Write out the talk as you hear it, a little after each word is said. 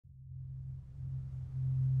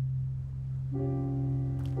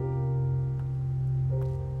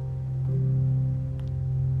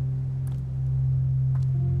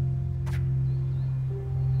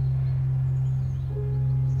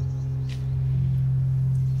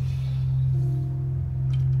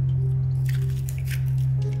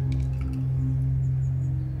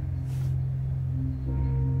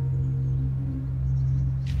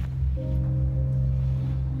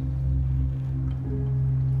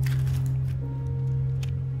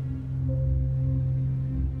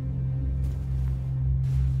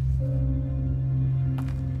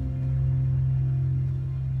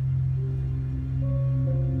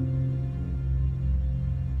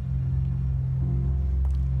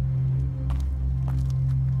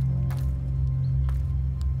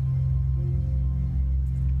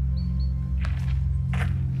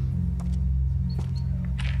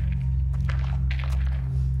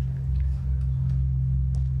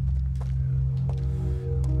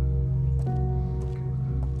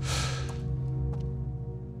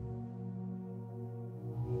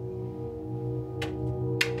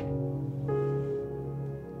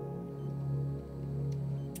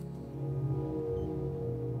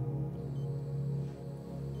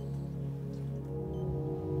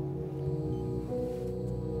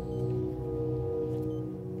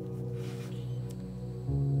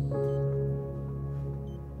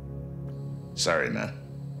Sorry, man.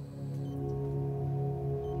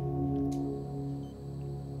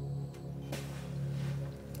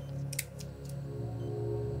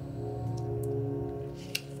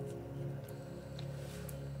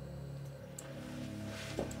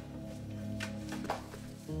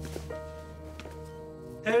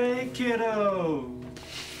 Hey, kiddo!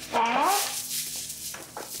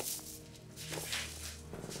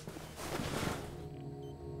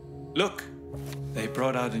 Look, they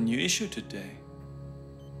brought out a new issue today.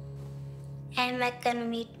 Am I gonna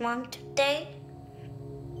meet Mom today?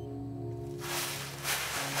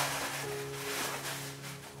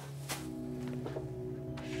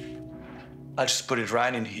 I'll just put it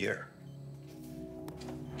right in here.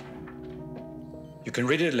 You can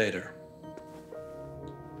read it later.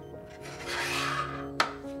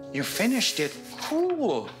 You finished it.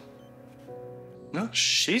 Cool. No,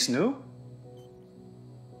 she's new.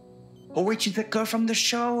 Oh, wait, you the girl from the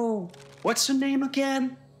show. What's her name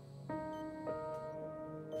again?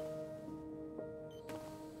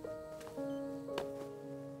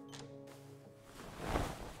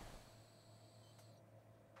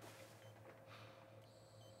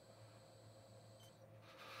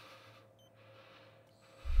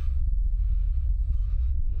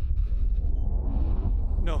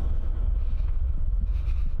 No.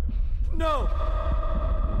 No!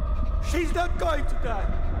 She's not going to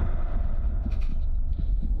die!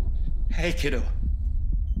 Hey, kiddo.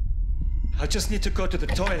 I just need to go to the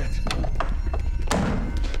toilet.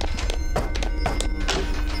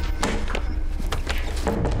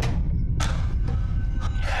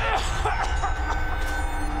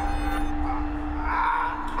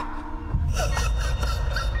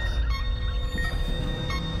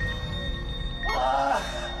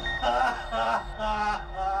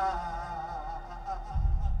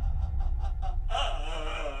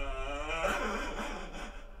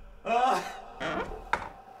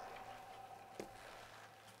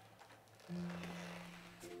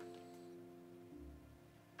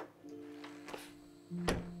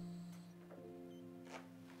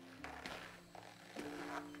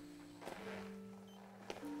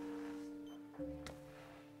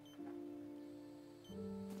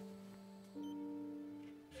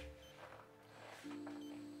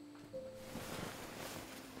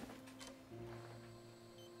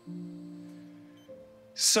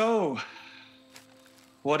 So,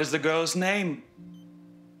 what is the girl's name?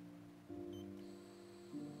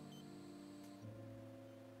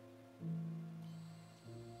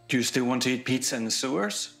 Do you still want to eat pizza in the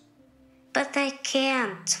sewers? But I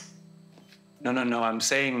can't. No, I'm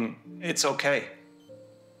saying it's okay.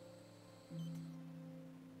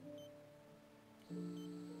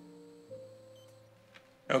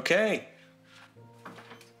 Okay.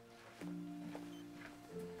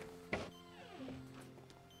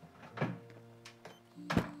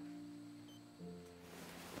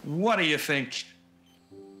 What do you think?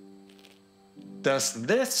 Does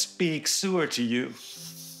this speak sewer to you?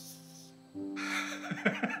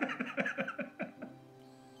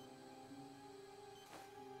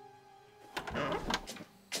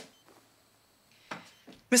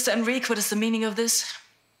 Mr. Enrique, what is the meaning of this?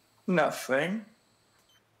 Nothing.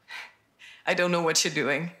 I don't know what you're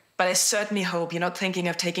doing, but I certainly hope you're not thinking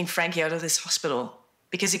of taking Frankie out of this hospital,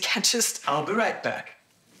 because you can't just... I'll be right back.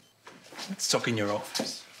 Let's talk in your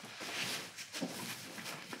office.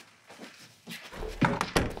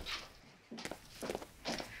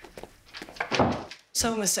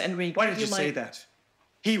 So, Mr. Enrique... Why did you say that?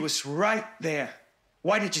 He was right there.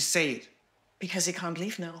 Why did you say it? Because he can't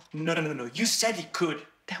leave now. No. You said he could.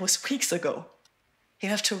 That was weeks ago. You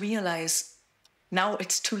have to realize now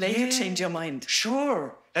it's too late to change your mind.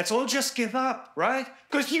 Sure. Let's all just give up, right?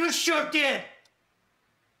 Because you sure did.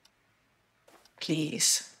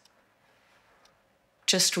 Please.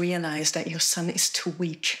 Just realize that your son is too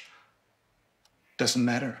weak. Doesn't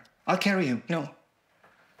matter. I'll carry him. No.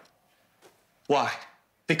 Why?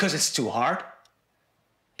 Because it's too hard?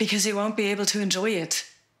 Because he won't be able to enjoy it.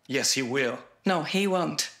 Yes, he will. No, he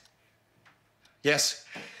won't. Yes,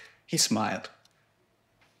 he smiled.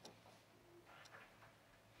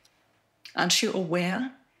 Aren't you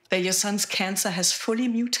aware that your son's cancer has fully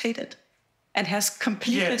mutated and has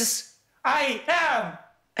completed... Yes, I am!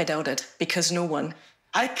 I doubt it, because no one...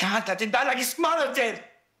 I can't let him die like his mother did!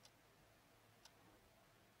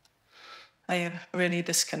 I am really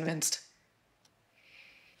disconvinced.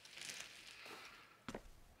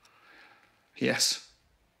 Yes.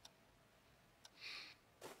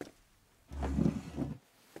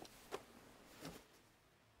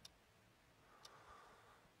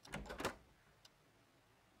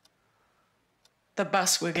 The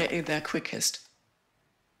bus will get you there quickest.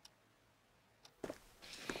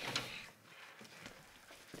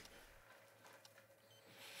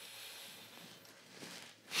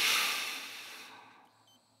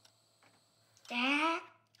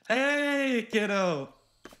 Hey, kiddo.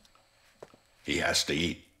 He has to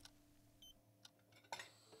eat.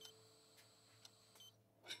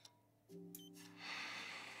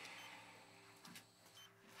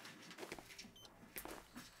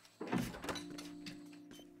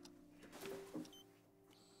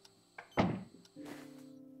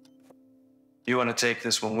 You want to take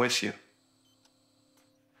this one with you?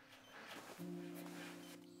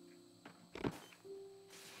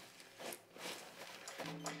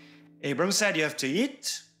 Abram said you have to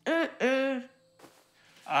eat.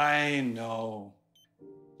 I know.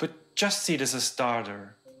 But just see it as a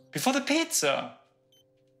starter. Before the pizza.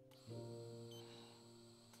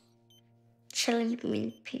 Chili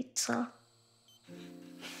mean pizza.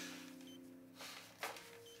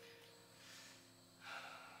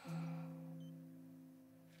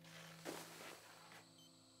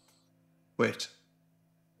 Wait.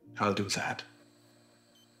 I'll do that.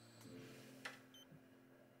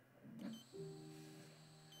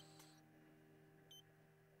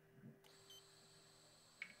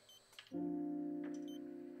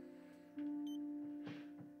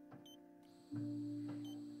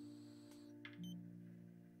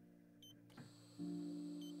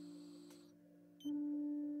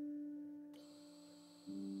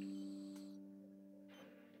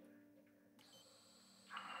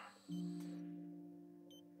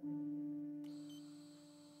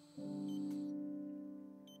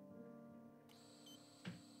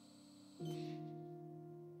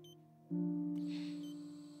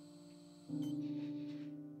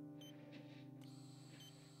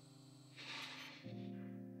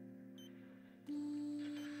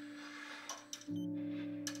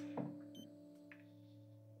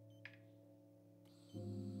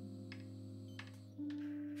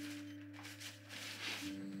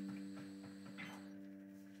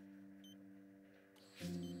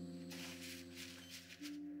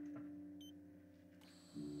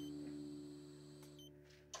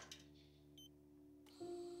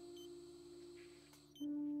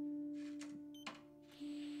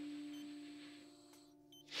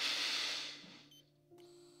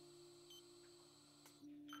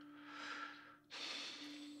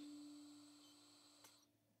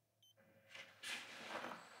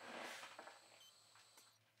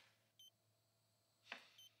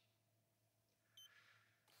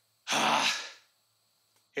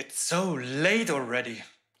 It's so late already.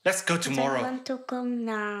 Let's go tomorrow. I want to go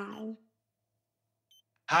now.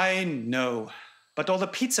 I know. But all the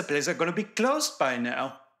pizza places are going to be closed by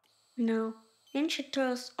now. No, Ninja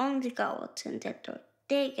Turtles only go out in the door.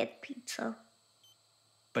 They get pizza.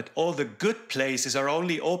 But all the good places are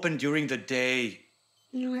only open during the day.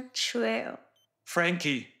 Not true.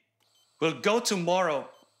 Frankie, we'll go tomorrow.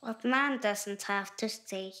 But man doesn't have to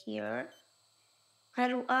stay here. Why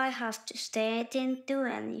do I have to stay? I didn't do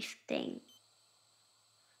anything.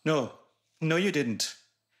 No, you didn't.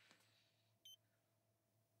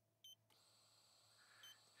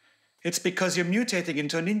 It's because you're mutating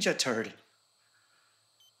into a Ninja Turtle.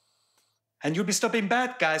 And you'll be stopping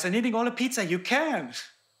bad guys and eating all the pizza you can.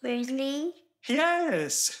 Really?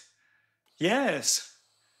 Yes.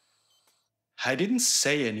 I didn't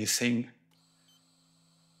say anything.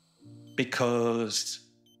 Because...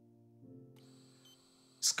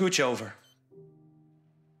 Scooch over.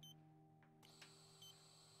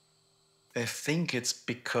 They think it's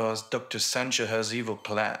because Dr. Sancho has evil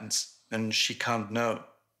plans and she can't know.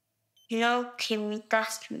 No, Kimmy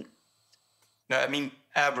doesn't. No, I mean,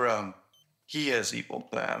 Abraham. He has evil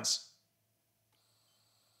plans.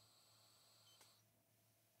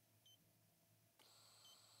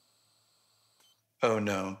 Oh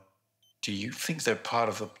no. Do you think they're part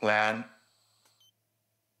of the plan?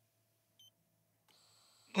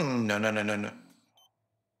 No.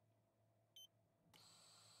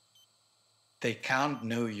 They can't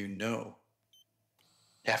know you know.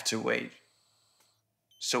 You have to wait.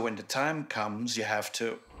 So when the time comes, you have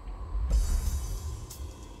to...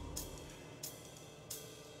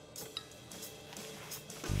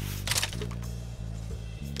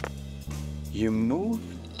 You move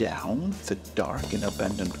down the dark and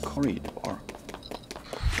abandoned corridor.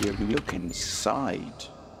 You look inside.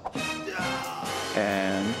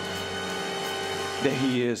 And there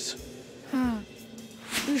he is.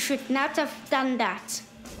 You should not have done that.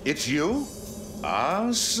 It's you?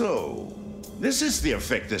 Ah, so. This is the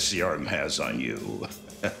effect the serum has on you.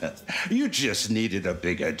 You just needed a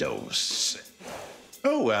bigger dose.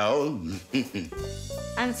 Oh well.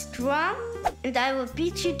 I'm strong, and I will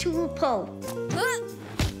beat you to a pulp.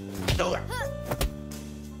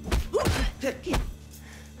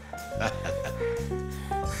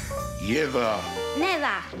 Give up.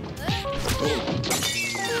 Never.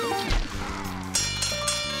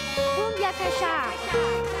 Boom yakasha.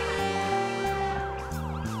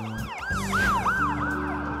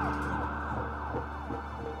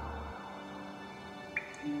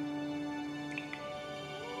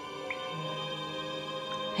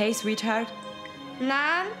 Hey, sweetheart.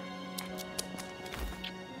 Mom?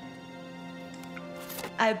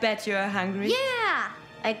 I bet you are hungry. Yeah!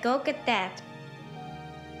 I go get that.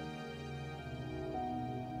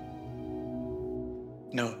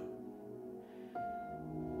 No.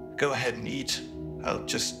 Go ahead and eat. I'll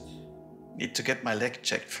just need to get my leg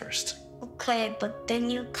checked first. Okay, but then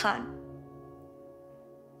you can't.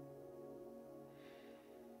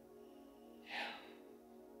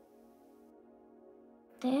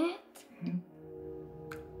 Dad?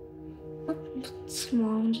 What's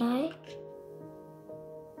Mom like?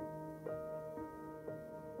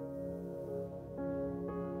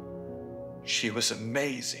 She was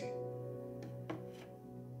amazing.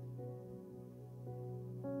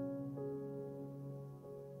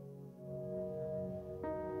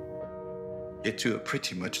 You two are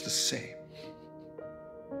pretty much the same.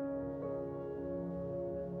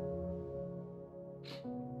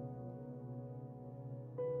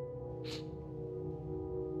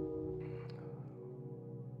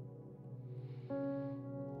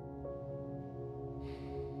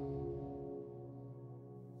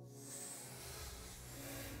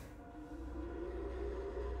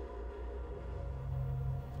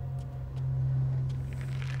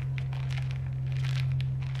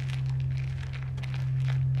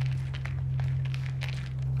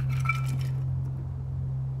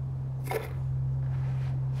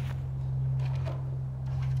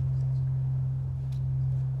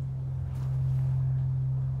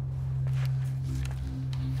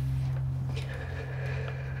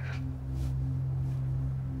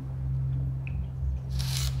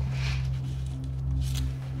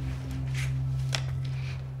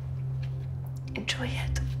 Enjoy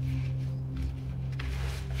it.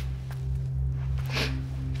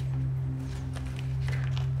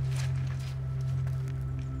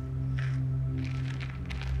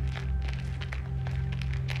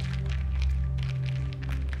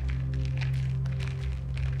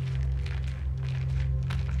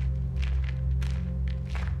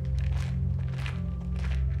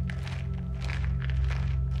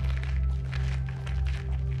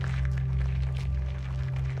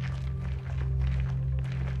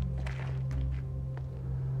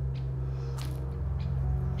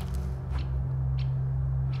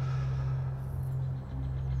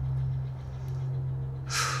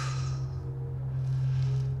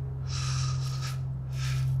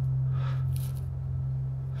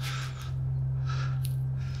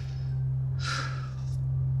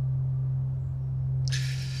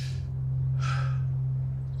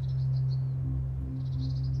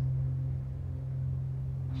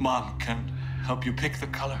 Mom can help you pick the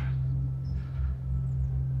color.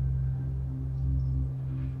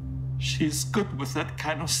 She's good with that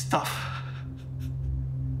kind of stuff.